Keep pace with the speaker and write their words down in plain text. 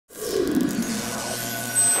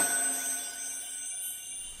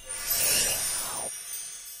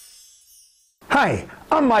Hi,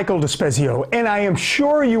 I'm Michael DiSpezio, and I am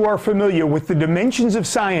sure you are familiar with the dimensions of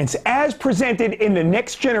science as presented in the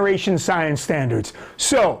Next Generation Science Standards.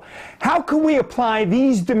 So, how can we apply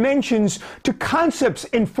these dimensions to concepts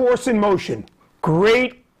in force and motion?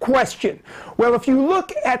 Great question. Well, if you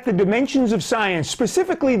look at the dimensions of science,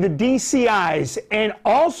 specifically the DCIs and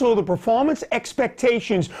also the performance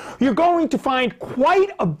expectations, you're going to find quite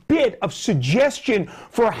a bit of suggestion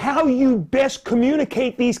for how you best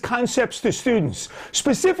communicate these concepts to students,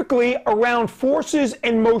 specifically around forces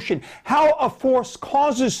and motion, how a force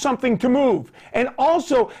causes something to move, and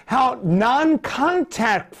also how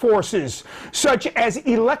non-contact forces, such as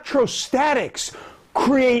electrostatics,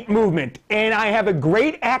 create movement. And I have a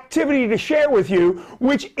great activity to share with you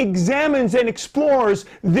which examines and explores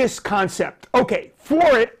this concept. Okay,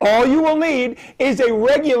 for it, all you will need is a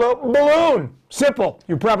regular balloon. Simple.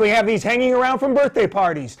 You probably have these hanging around from birthday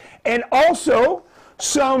parties. And also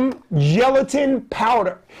some gelatin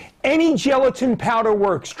powder. Any gelatin powder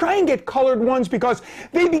works. Try and get colored ones because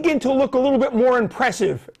they begin to look a little bit more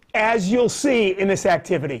impressive, as you'll see in this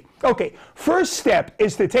activity. Okay, first step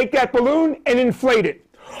is to take that balloon and inflate it.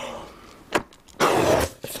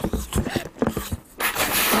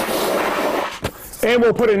 And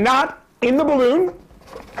we'll put a knot in the balloon.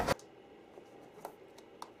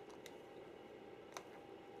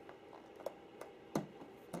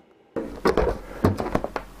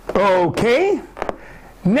 Okay.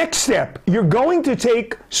 Next step, you're going to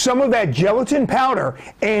take some of that gelatin powder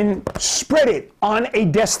and spread it on a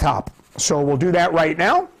desktop. So we'll do that right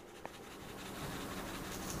now.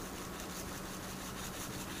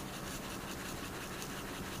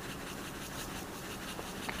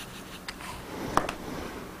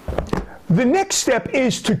 The next step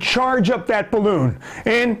is to charge up that balloon.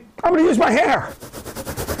 And I'm going to use my hair.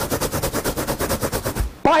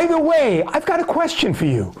 By the way, I've got a question for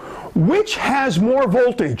you. Which has more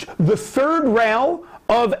voltage, the third rail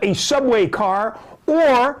of a subway car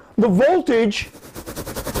or the voltage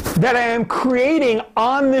that I am creating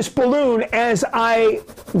on this balloon as I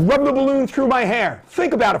rub the balloon through my hair?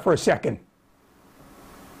 Think about it for a second.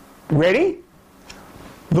 Ready?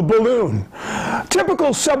 The balloon.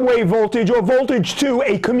 Typical subway voltage or voltage to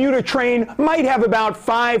a commuter train might have about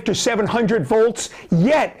 500 to 700 volts,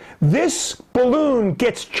 yet this balloon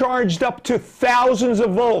gets charged up to thousands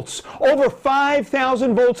of volts, over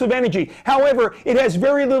 5,000 volts of energy. However, it has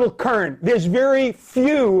very little current. There's very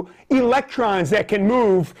few electrons that can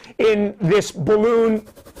move in this balloon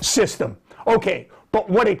system. Okay, but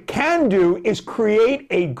what it can do is create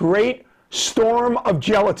a great storm of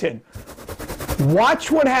gelatin. Watch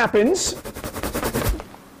what happens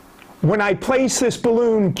when I place this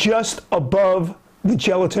balloon just above the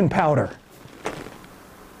gelatin powder.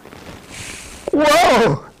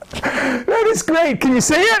 Whoa! That is great. Can you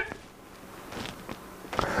see it?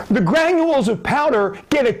 The granules of powder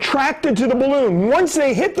get attracted to the balloon. Once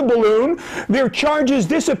they hit the balloon, their charges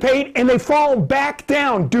dissipate and they fall back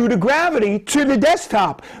down due to gravity to the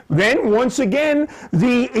desktop. Then, once again,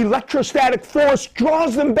 the electrostatic force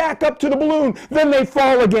draws them back up to the balloon. Then they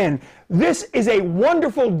fall again. This is a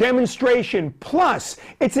wonderful demonstration. Plus,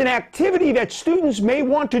 it's an activity that students may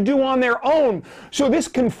want to do on their own. So this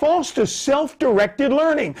can foster self-directed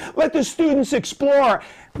learning. Let the students explore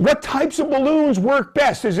what types of balloons work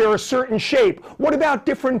best. Is there a certain shape? What about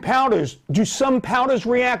different powders? Do some powders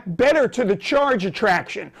react better to the charge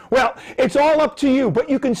attraction? Well, it's all up to you, but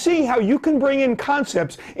you can see how you can bring in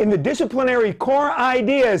concepts in the disciplinary core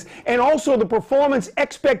ideas and also the performance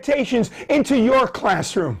expectations into your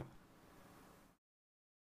classroom.